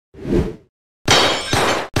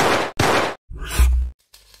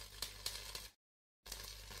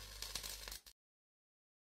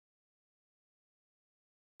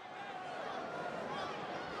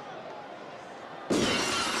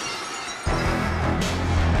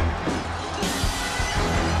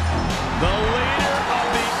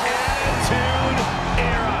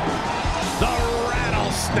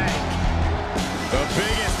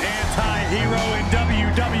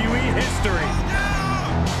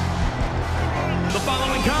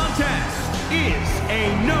a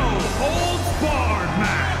no-holds-barred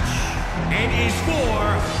match. It is for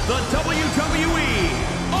the WWE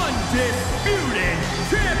Undisputed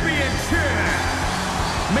Championship.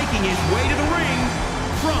 Making his way to the ring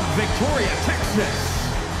from Victoria, Texas,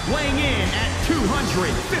 weighing in at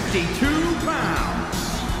 252 pounds,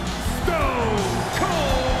 Stone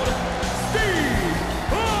Cold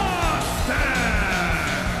Steve Austin!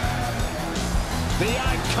 The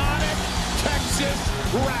iconic Texas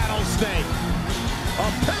Rattlesnake. A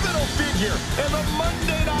pivotal figure in the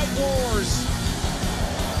Monday Night Wars.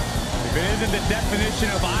 If it isn't the definition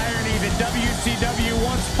of irony, the WCW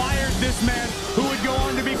once fired this man who would go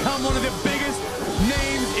on to become one of the biggest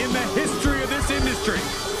names in the history of this industry.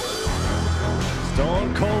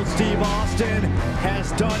 Stone Cold Steve Austin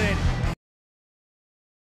has done it.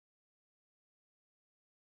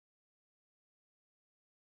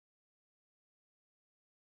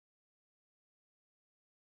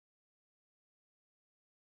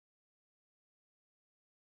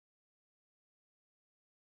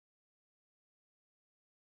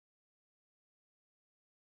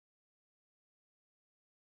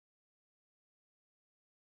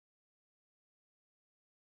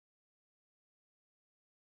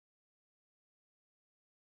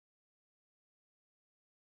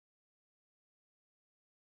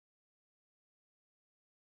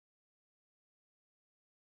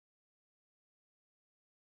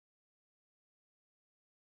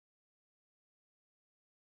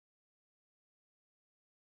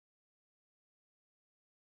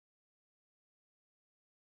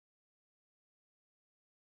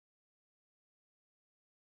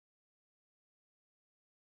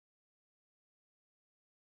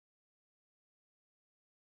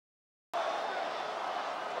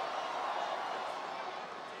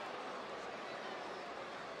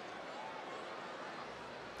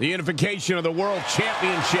 The unification of the World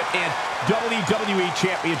Championship and WWE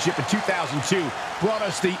Championship in 2002 brought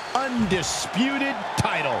us the undisputed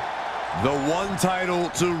title. The one title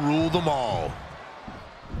to rule them all.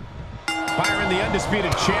 Byron, the undisputed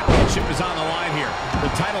championship is on the line here. The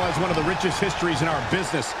title has one of the richest histories in our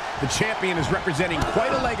business. The champion is representing quite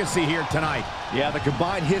a legacy here tonight. Yeah, the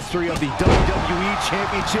combined history of the WWE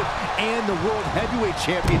Championship and the World Heavyweight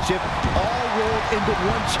Championship all rolled into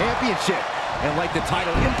one championship. And like the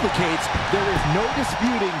title implicates, there is no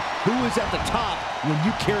disputing who is at the top when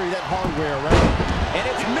you carry that hardware around. And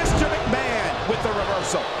it's Mr. McMahon with the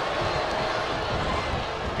reversal.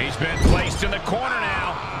 He's been placed in the corner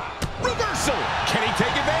now. Reversal. Can he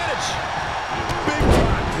take advantage? Big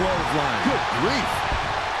time clothesline. Good grief.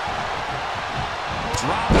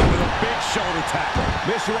 Dropping with a big shoulder tackle.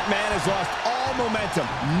 Mr. McMahon has lost all momentum.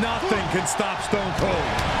 Nothing can stop Stone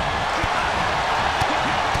Cold.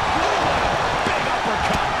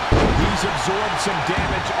 He's absorbed some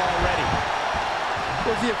damage already.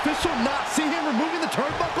 Does the official not see him removing the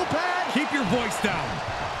turnbuckle pad? Keep your voice down.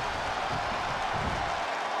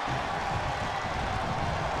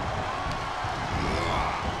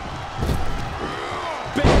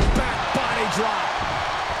 Big back body drop.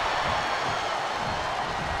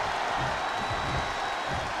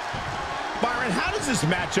 Byron, how does this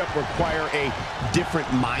matchup require a different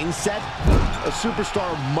mindset? A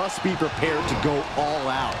superstar must be prepared to go all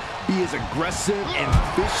out. Be as aggressive and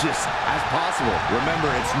vicious as possible.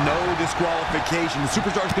 Remember, it's no disqualification. The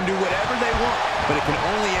superstars can do whatever they want, but it can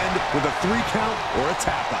only end with a 3 count or a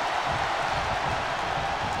tap-out.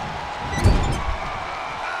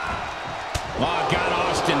 Oh, got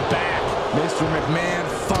Austin back. Mr. McMahon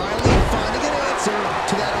finally finding an answer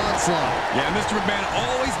to that onslaught. Yeah, Mr. McMahon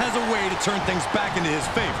always has a way to turn things back into his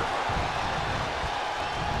favor.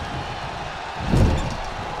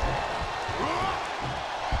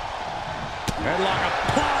 Headlock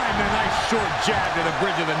applied and a nice short jab to the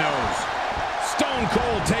bridge of the nose. Stone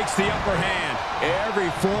Cold takes the upper hand.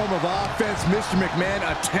 Every form of offense Mr. McMahon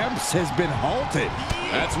attempts has been halted.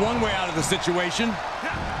 That's one way out of the situation.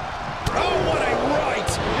 Oh, what a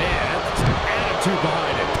right! Yeah, that's attitude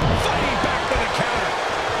behind it. Fighting back for the counter.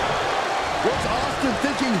 What's Austin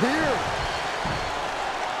thinking here?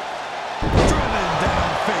 Driven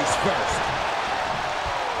down face first.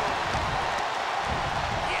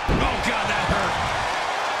 Oh, God, that hurt.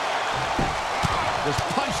 Just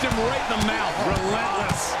punched him right in the mouth.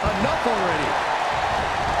 Relentless. Enough already.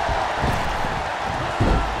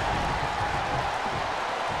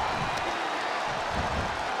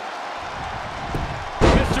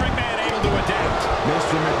 Mr. McMahon able to adapt.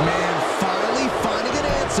 Mr. McMahon finally finding an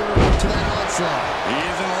answer to that onslaught. He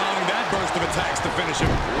isn't allowing that burst of attacks to finish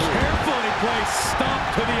him. Carefully placed stomp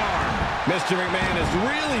to the arm. Mr. McMahon is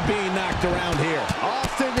really being knocked around here.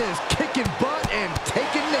 Austin is kicking butt and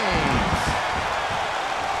taking names.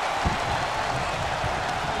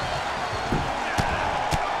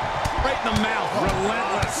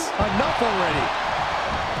 Enough already.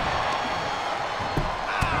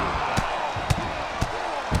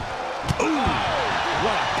 Ooh,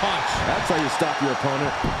 what a punch. That's how you stop your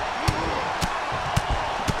opponent.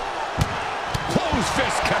 Closed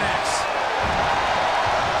fist connects.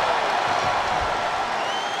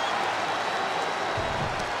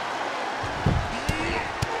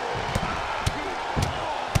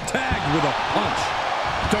 Tagged with a punch.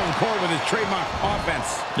 Stone Cold with his trademark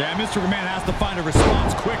offense. Yeah, Mr. McMahon has to find a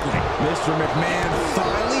response quickly. Mr. McMahon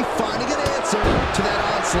finally finding an answer to that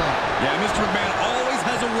onslaught. Yeah, Mr. McMahon always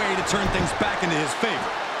has a way to turn things back into his favor.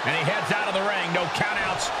 And he heads out of the ring. No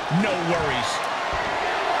countouts, no worries.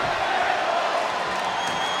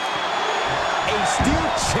 A steel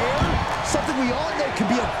chair? Something we all know can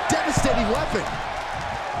be a devastating weapon.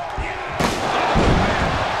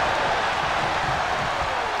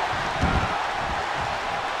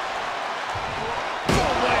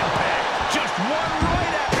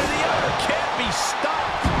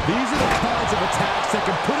 These are the kinds of attacks that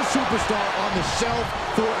can put a superstar on the shelf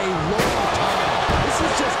for a long time. This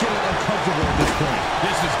is just getting uncomfortable at this point.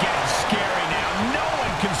 This is getting scary now. No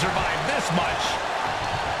one can survive this much.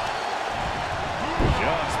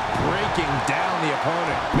 Just breaking down the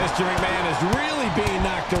opponent. Mr. McMahon is really being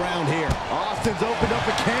knocked around here. Austin's opened up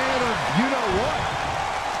a can of you-know-what.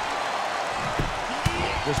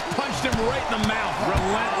 Just punched him right in the mouth.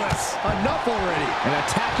 Relentless. Enough already. And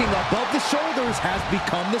attacking above the shoulders has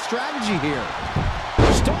become the strategy here.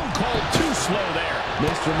 Stone Cold too slow there.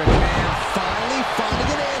 Mr. McMahon finally finding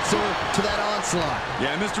an answer to that onslaught.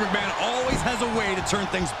 Yeah, Mr. McMahon always has a way to turn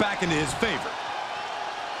things back into his favor.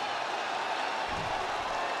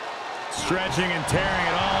 Stretching and tearing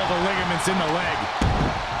at all the ligaments in the leg.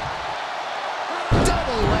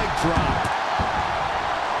 Double leg drop.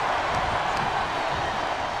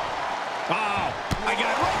 Oh, I got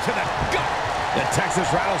it right to the gut. The Texas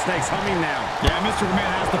Rattlesnake's humming now. Yeah, Mr.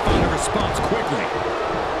 McMahon has to find a response quickly.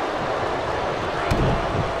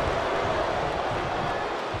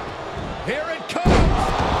 Here it comes.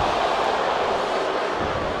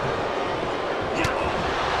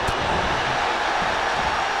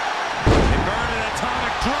 They burn an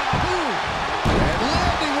atomic drop. And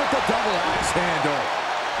landing with the double axe handle.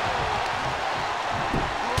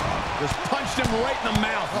 Just punched him right in the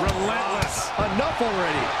mouth. Relentless. Enough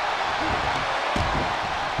already.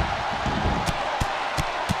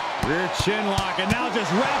 Rear chin lock, and now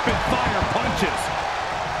just rapid fire punches.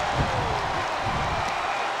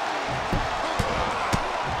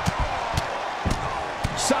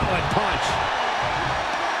 Solid punch.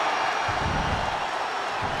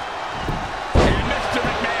 And Mr.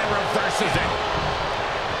 McMahon reverses it.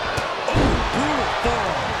 Brutal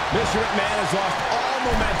forearm. Mr. McMahon has lost all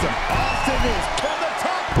momentum. Austin is from the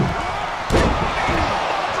top.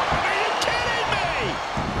 Are you kidding me?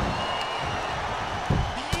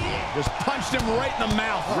 Just punched him right in the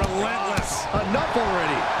mouth. Relentless. Enough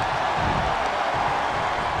already.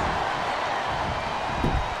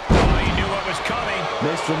 Oh, he knew what was coming.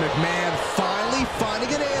 Mr. McMahon finally finding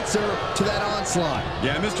an answer to that onslaught.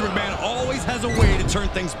 Yeah, Mr. McMahon always has a way to turn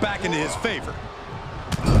things back into his favor.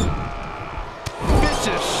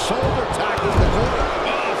 Vicious shoulder tackle to the corner.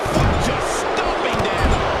 Oh, foot just stomping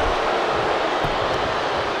down.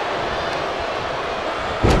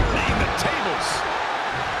 Turning the tables.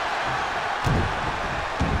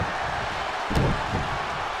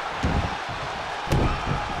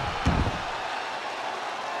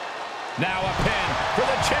 Now a pin for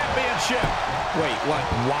the championship. Wait, what?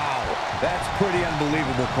 Wow. That's pretty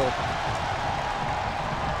unbelievable, Cole.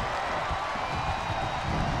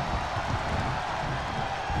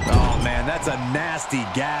 Oh, man, that's a nasty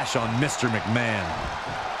gash on Mr. McMahon.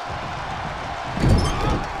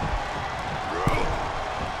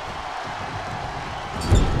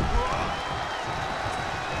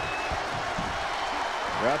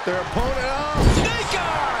 Got their opponent up. Snake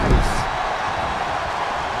eyes.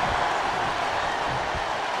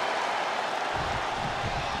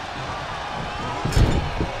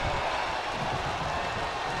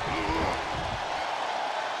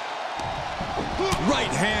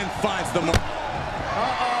 Right hand finds the mark.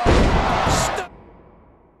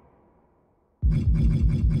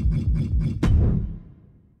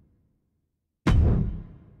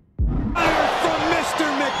 From Mr.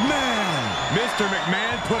 McMahon. Mr.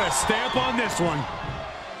 McMahon put a stamp on this one.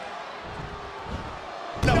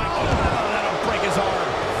 No, that'll break his arm.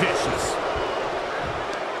 Vicious.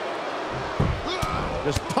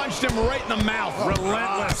 Just punched him right in the mouth.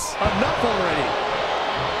 Relentless. Enough already.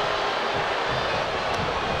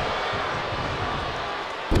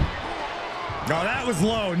 Oh, that was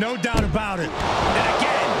low, no doubt about it. And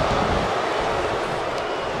again.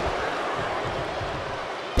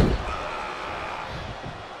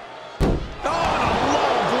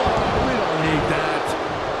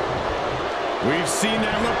 We've seen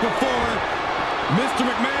that look before. Mr.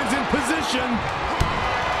 McMahon's in position.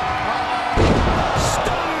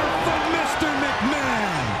 Stunner from Mr.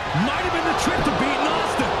 McMahon. Might have been the trick to beating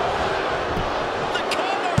Austin. The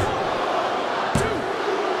cover.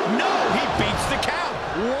 No, he beats the count.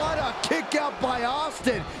 What a kick out by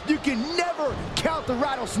Austin. You can never count the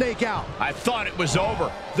rattlesnake out. I thought it was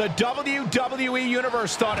over. The WWE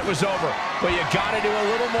Universe thought it was over. But you got to do a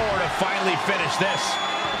little more to finally finish this.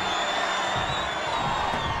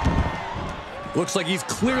 Looks like he's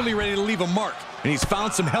clearly ready to leave a mark, and he's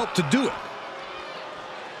found some help to do it.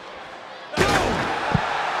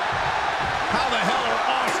 How the hell are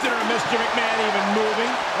Austin or Mr. McMahon even moving?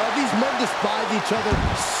 These men despise each other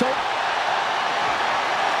so...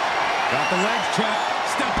 Got the legs trapped,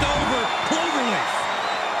 stepped over, cloverleaf.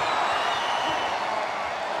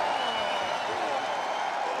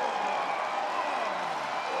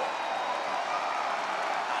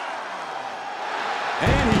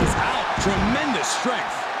 And he's out. Tremendous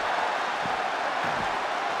strength.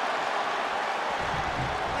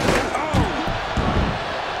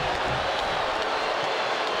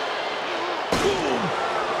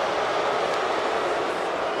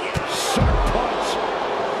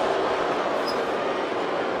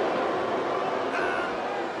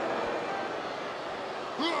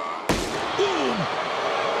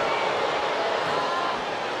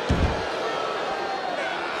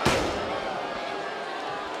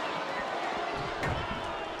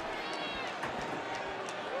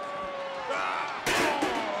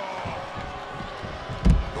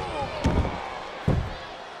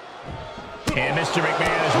 And Mr.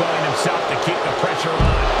 McMahon is willing himself to keep the pressure on.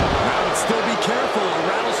 I would still be careful. A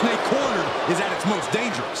rattlesnake corner is at its most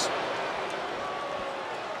dangerous.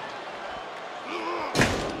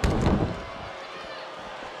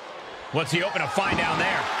 What's he hoping to find down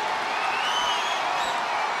there?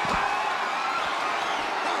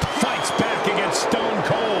 Fights back against Stone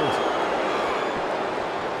Cold.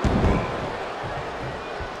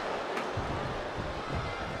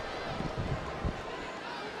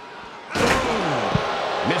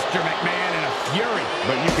 Mr. McMahon in a fury.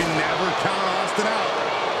 But you can never count Austin out.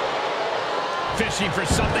 Fishing for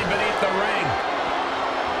something beneath the ring.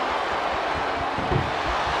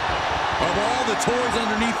 Of all the toys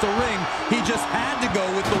underneath the ring, he just had to go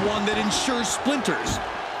with the one that ensures splinters.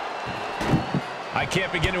 I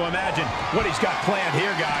can't begin to imagine what he's got planned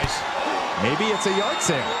here, guys. Maybe it's a yard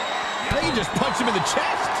sale. They can just punch him in the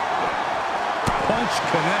chest. Punch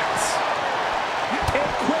connects. A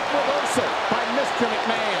quick reversal by Mr.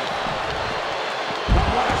 McMahon. But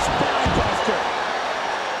what a spine buster.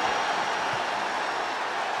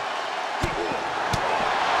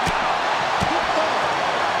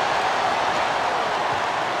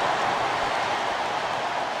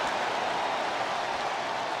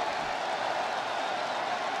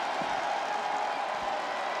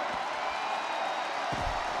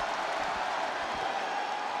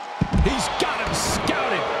 He's got him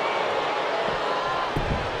scouted.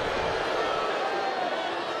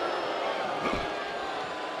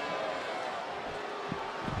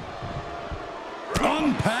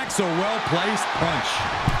 Unpacks a well-placed punch.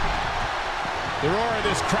 The roar of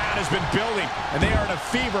this crowd has been building, and they are in a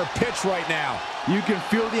fever pitch right now. You can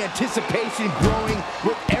feel the anticipation growing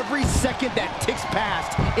with every second that ticks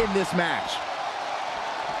past in this match.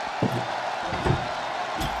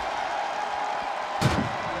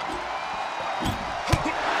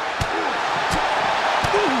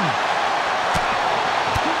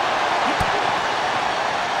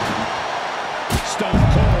 Stone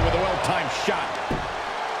Cold with a well-timed shot.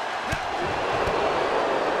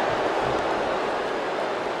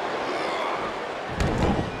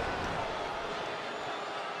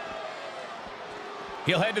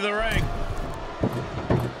 He'll head to the ring.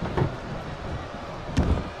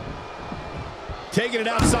 Taking it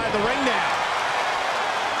outside the ring now.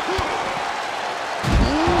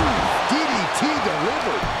 DDT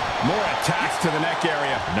delivered. More attacks to the neck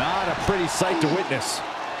area. Not a pretty sight to witness.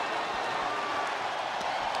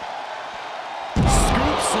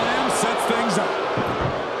 Scoop slam sets things up.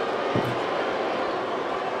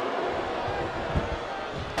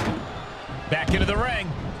 Back into the ring.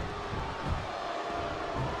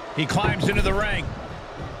 He climbs into the ring.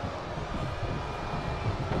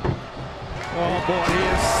 Oh boy, he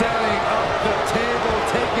is setting up the table,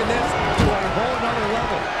 taking this to a whole nother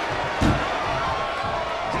level.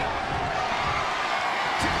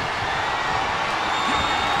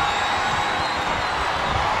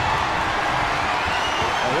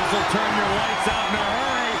 This will turn your lights out in a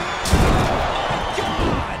hurry. Oh,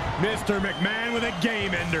 God! Mr. McMahon with a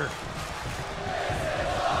game ender.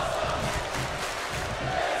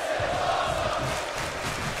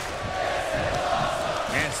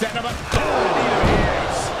 setting him up.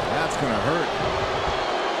 That's going to hurt.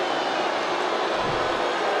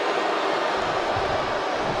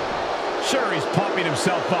 Sure, he's pumping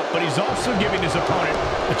himself up, but he's also giving his opponent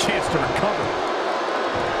a chance to recover.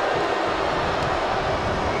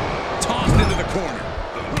 Tossed into the corner.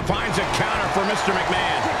 Finds a counter for Mr.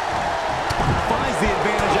 McMahon. Finds the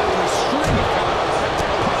advantage after a string of counters.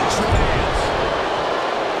 Punch lands.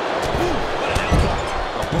 What an elbow.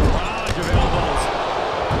 A barrage of elbows.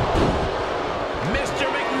 Mr.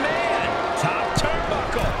 McMahon, top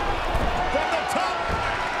turnbuckle. From the top.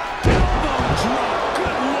 Elbow drop.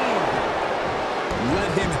 Good Lord.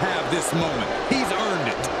 Let him have this moment. He's earned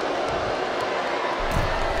it.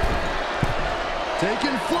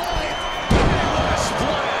 Taking flight. What a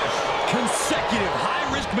splash. Consecutive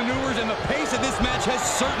high-risk maneuvers, and the pace of this match has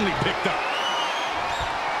certainly picked up.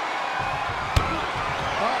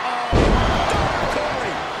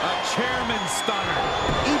 Corey. A chairman stunner.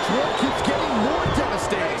 Each one keeps getting more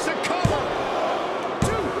devastating. It's a cover.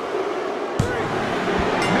 2, 3.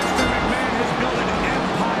 Mr. McMahon has built an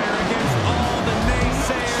empire against all the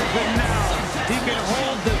naysayers, but now he can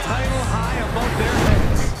hold the title high above their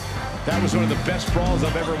heads. That was one of the best brawls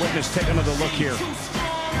I've ever witnessed. Take another look here.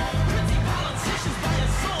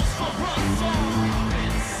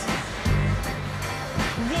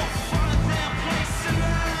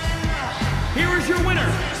 Here is your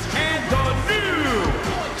winner, and the new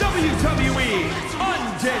WWE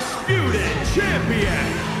Undisputed Champion,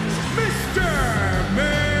 Mr.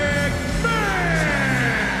 McMahon!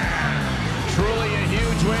 Truly a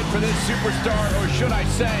huge win for this superstar, or should I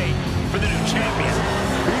say, for the new champion.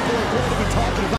 People are going to be talking about